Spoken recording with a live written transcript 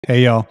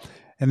Hey y'all,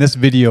 in this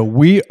video,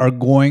 we are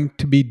going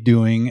to be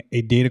doing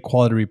a data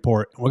quality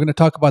report. We're going to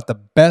talk about the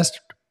best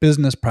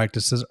business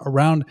practices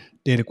around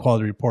data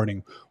quality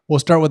reporting. We'll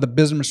start with a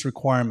business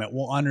requirement.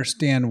 We'll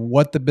understand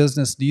what the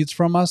business needs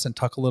from us and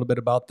talk a little bit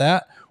about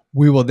that.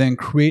 We will then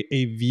create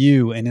a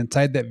view, and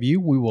inside that view,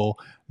 we will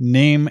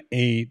name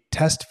a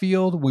test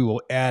field. We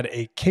will add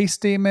a case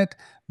statement.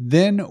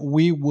 Then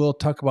we will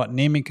talk about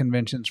naming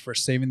conventions for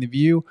saving the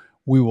view.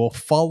 We will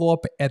follow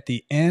up at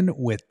the end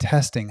with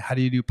testing. How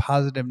do you do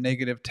positive,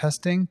 negative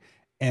testing?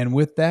 And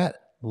with that,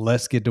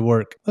 let's get to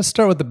work. Let's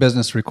start with the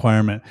business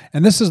requirement.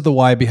 And this is the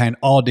why behind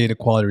all data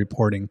quality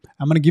reporting.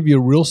 I'm going to give you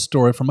a real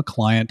story from a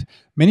client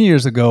many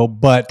years ago,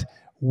 but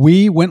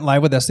we went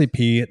live with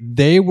SAP.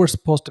 They were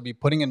supposed to be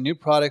putting in new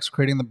products,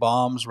 creating the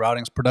BOMs,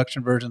 routings,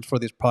 production versions for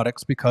these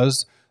products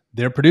because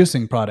they're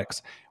producing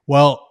products.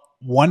 Well,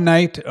 one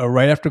night,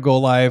 right after go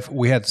live,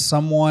 we had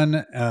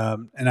someone,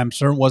 and I'm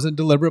sure it wasn't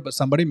deliberate, but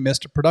somebody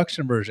missed a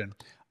production version.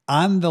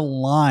 On the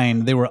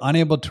line, they were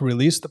unable to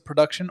release the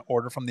production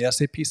order from the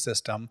SAP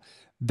system.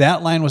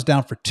 That line was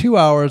down for 2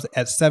 hours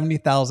at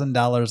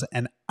 $70,000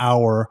 an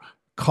hour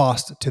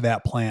cost to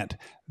that plant.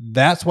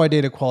 That's why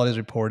data quality is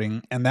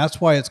reporting, and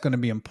that's why it's going to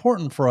be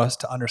important for us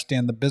to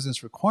understand the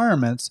business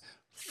requirements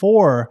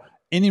for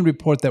any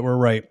report that we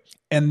write.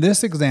 In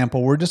this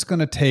example, we're just going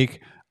to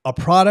take a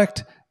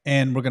product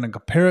and we're going to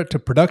compare it to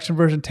production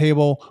version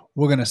table.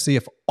 We're going to see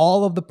if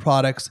all of the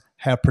products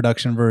have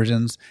production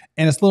versions.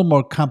 And it's a little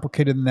more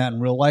complicated than that in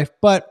real life.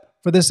 But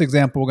for this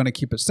example, we're going to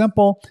keep it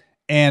simple.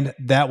 And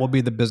that will be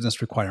the business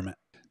requirement.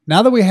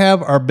 Now that we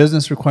have our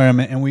business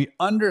requirement and we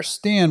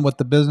understand what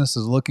the business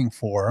is looking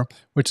for,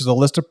 which is a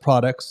list of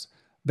products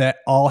that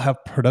all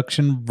have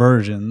production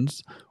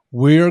versions,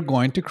 we're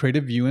going to create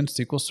a view in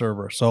SQL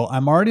Server. So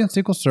I'm already in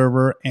SQL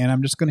Server and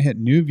I'm just going to hit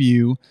new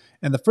view.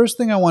 And the first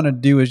thing I want to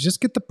do is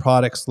just get the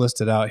products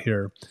listed out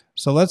here.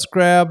 So let's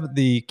grab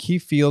the key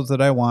fields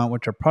that I want,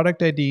 which are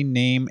product ID,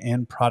 name,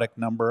 and product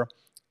number,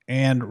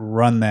 and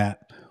run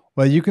that.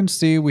 Well, you can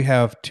see we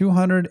have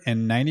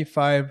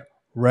 295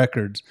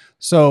 records.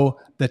 So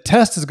the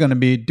test is going to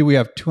be, do we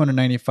have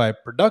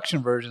 295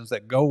 production versions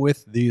that go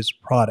with these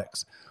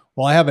products?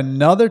 Well, I have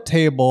another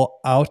table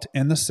out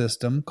in the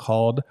system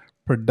called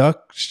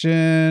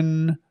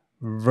production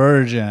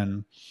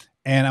version.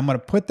 And I'm going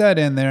to put that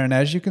in there. And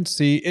as you can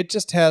see, it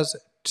just has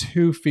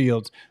 2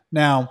 fields.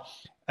 Now,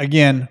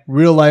 again,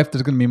 real life,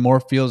 there's going to be more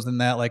fields than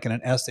that, like in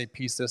an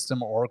SAP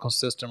system or Oracle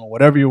system or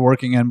whatever you're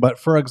working in. But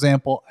for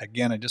example,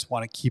 again, I just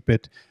want to keep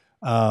it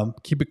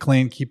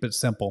clean, keep it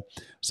simple.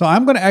 So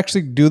I'm going to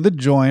actually do the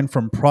join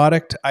from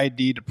product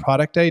ID to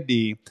product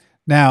ID.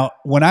 Now,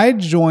 when I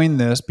join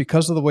this,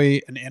 because of the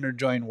way an inner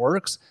join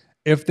works,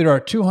 if there are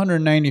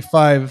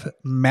 295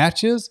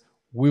 matches,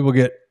 we will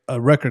get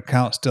a record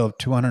count still of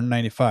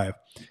 295.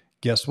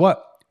 Guess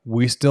what?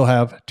 We still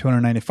have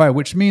 295,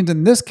 which means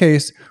in this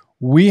case,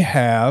 we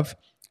have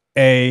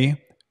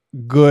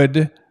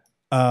good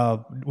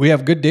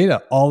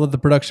data. All of the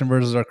production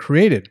versions are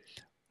created.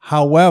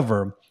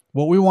 However,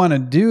 what we want to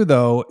do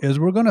though is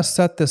we're going to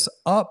set this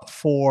up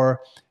for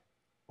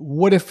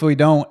what if we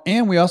don't,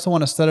 and we also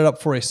want to set it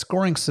up for a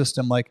scoring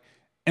system like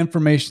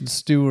Information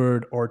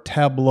Steward or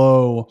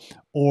Tableau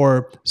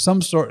or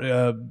some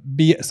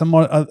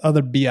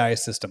other BI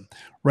system,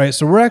 right?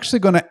 So we're actually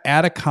going to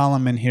add a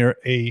column in here,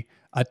 a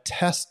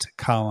test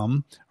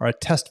column or a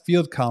test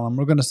field column.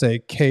 We're going to say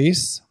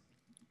case,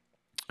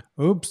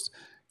 got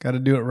to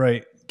do it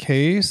right.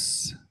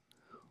 Case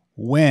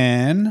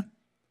when,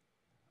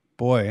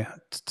 boy,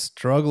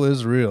 struggle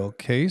is real.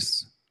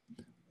 Case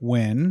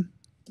when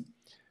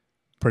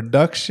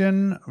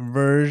production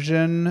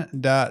version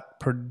dot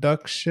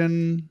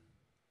production,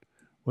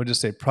 we'll just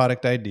say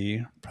product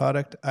ID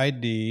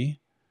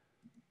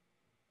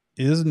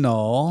is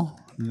null,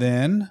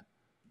 then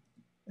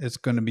it's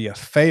going to be a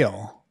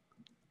fail,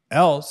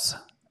 else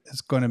it's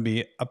going to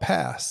be a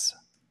pass.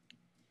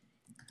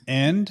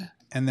 And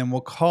then we'll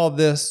call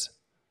this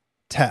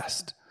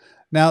test.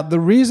 Now,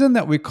 the reason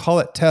that we call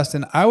it test,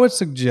 and I would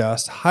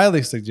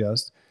highly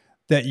suggest,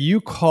 that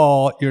you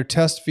call your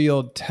test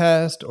field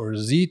test or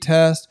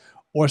Z-test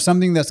or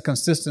something that's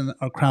consistent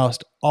across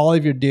all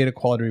of your data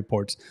quality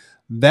reports.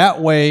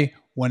 That way,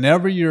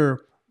 whenever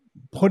you're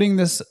putting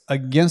this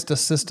against a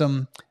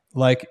system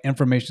like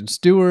Information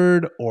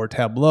Steward or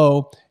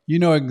Tableau, you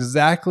know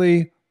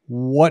exactly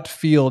what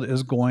field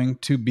is going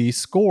to be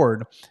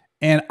scored.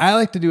 And I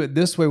like to do it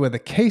this way with a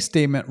case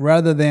statement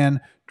rather than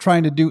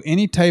trying to do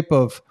any type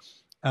of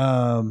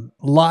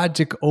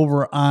logic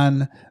over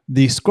on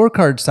the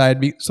scorecard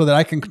side so that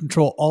I can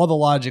control all the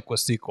logic with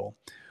SQL.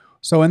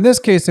 So in this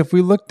case, if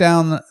we look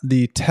down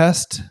the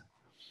test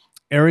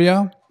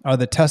area or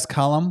the test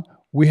column,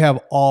 we have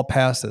all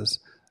passes.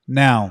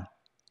 Now,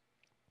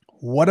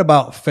 what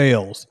about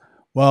fails?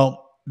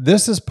 Well,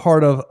 this is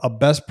part of a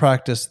best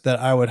practice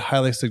that I would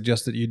highly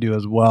suggest that you do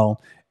as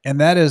well.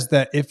 And that is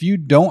that if you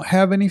don't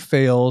have any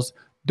fails,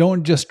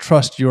 don't just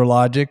trust your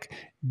logic.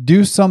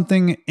 Do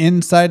something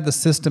inside the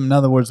system. In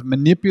other words,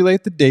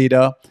 manipulate the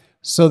data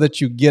so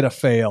that you get a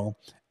fail.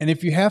 And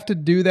if you have to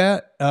do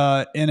that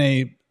in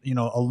a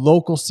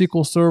local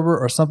SQL Server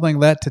or something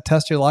like that to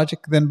test your logic,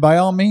 then by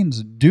all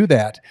means do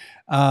that.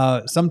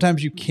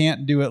 Sometimes you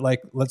can't do it,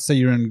 like let's say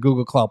you're in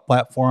Google Cloud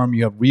Platform,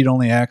 you have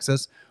read-only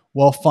access.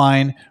 Well,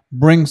 fine,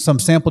 bring some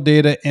sample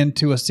data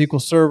into a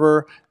SQL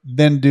Server,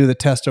 then do the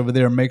test over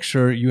there. Make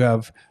sure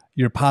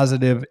you're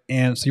positive,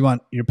 and so you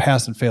want your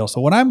pass and fail.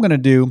 So what I'm going to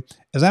do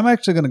is I'm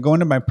actually going to go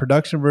into my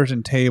production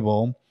version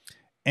table,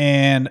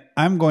 and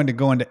I'm going to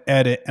go into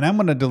edit, and I'm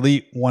going to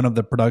delete one of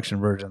the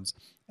production versions.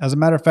 As a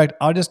matter of fact,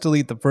 I'll just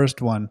delete the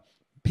first one,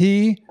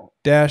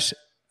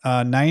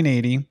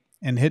 P-980,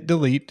 and hit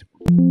delete.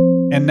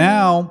 And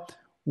now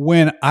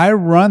when I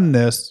run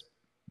this,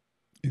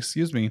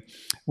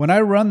 when I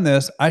run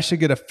this, I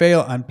should get a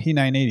fail on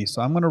P980.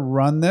 So I'm going to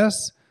run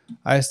this.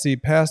 I see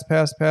pass,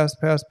 pass, pass,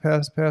 pass,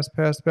 pass, pass,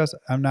 pass, pass.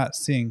 I'm not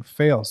seeing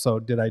fail. So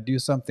did I do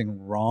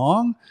something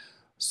wrong?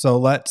 So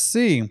let's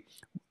see.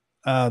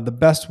 The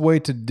best way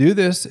to do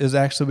this is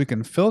actually we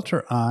can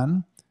filter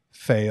on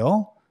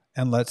fail,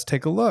 and let's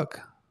take a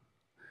look.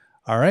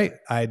 All right,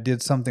 I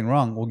did something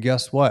wrong. Well,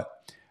 guess what?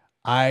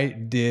 I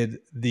did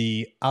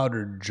the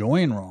outer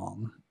join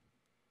wrong.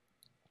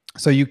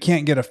 So you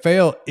can't get a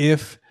fail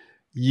if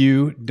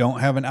you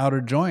don't have an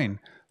outer join.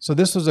 So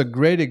this was a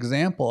great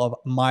example of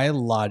my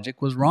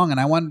logic was wrong. And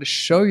I wanted to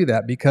show you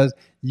that because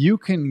you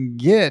can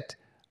get,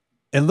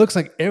 it looks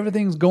like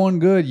everything's going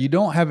good. You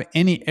don't have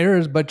any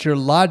errors, but your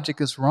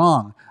logic is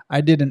wrong. I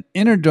did an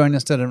inner join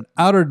instead of an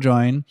outer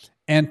join.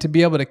 And to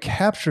be able to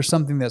capture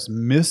something that's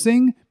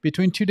missing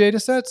between two data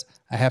sets,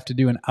 I have to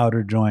do an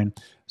outer join.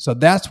 So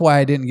that's why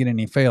I didn't get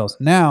any fails.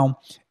 Now,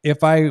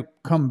 if I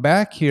come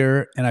back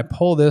here and I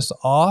pull this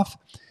off,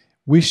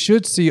 we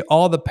should see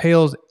all the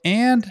fails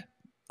and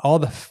all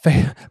the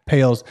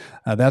fails.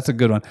 That's a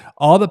good one.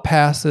 All the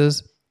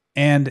passes,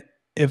 and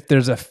if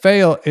there's a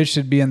fail, it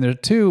should be in there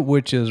too,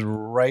 which is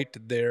right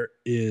there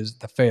is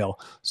the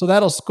fail. So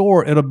that'll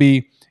score. It'll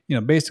be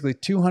basically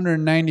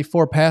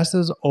 294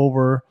 passes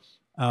over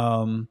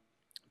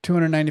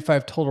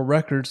 295 total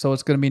records. So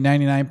it's going to be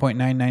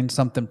 99.99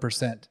 something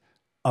 %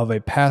 of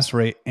a pass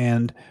rate.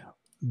 And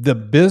the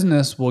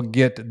business will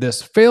get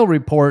this fail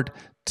report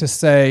to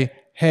say,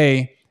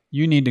 hey,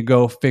 you need to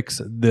go fix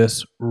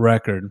this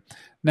record.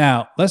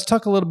 Now, let's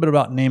talk a little bit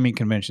about naming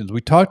conventions.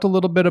 We talked a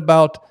little bit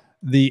about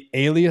the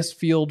alias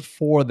field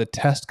for the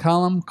test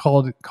column,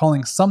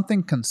 calling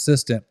something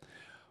consistent.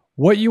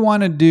 What you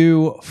want to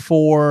do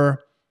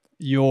for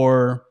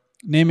your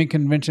naming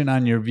convention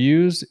on your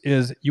views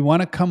is you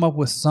want to come up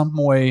with some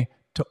way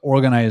to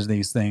organize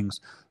these things.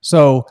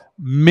 So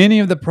many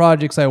of the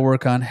projects I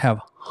work on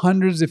have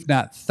hundreds, if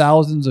not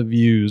thousands of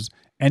views,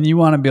 and you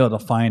want to be able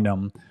to find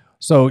them.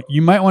 So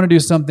you might want to do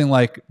something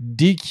like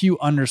DQ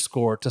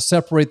underscore to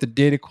separate the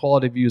data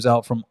quality views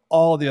out from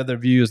all the other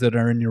views that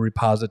are in your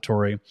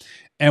repository.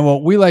 And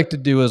what we like to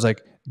do is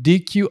like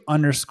DQ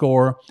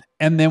underscore,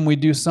 and then we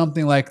do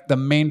something like the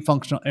main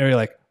functional area,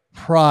 like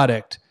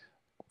product,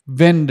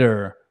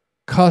 vendor,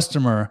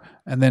 customer,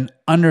 and then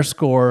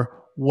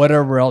underscore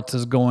whatever else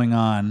is going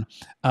on.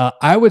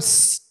 I would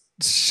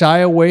shy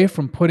away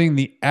from putting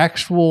the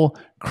actual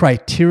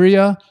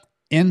criteria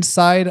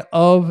inside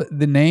of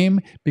the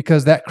name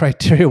because that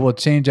criteria will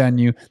change on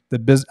you.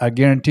 I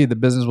guarantee the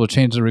business will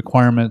change the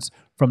requirements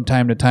from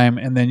time to time,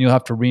 and then you'll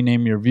have to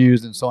rename your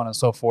views and so on and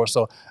so forth.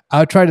 So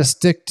I'll try to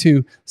stick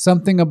to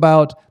something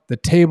about the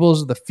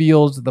tables, the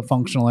fields, the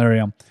functional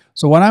area.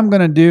 So what I'm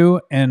going to do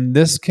in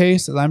this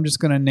case is I'm just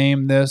going to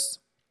name this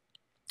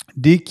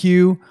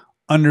DQ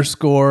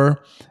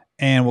underscore,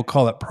 and we'll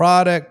call it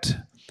product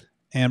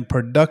and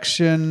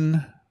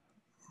production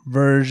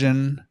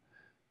version,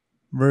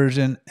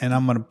 and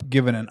I'm going to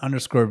give it an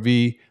underscore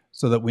V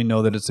so that we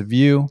know that it's a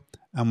view.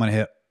 I'm going to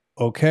hit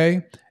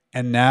OK,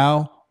 and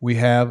now we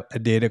have a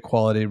data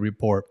quality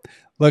report.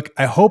 Look,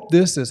 I hope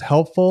this is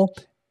helpful,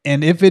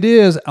 and if it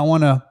is, I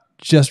want to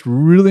just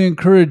really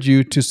encourage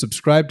you to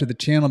subscribe to the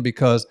channel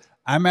because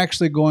I'm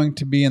actually going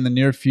to be in the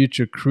near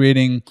future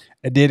creating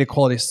a data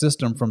quality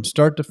system from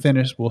start to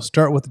finish. We'll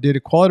start with the data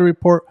quality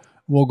report.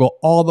 We'll go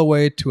all the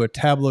way to a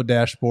Tableau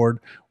dashboard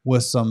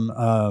with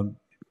some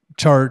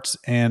charts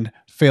and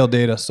fail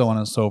data, so on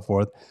and so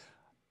forth.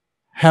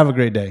 Have a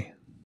great day.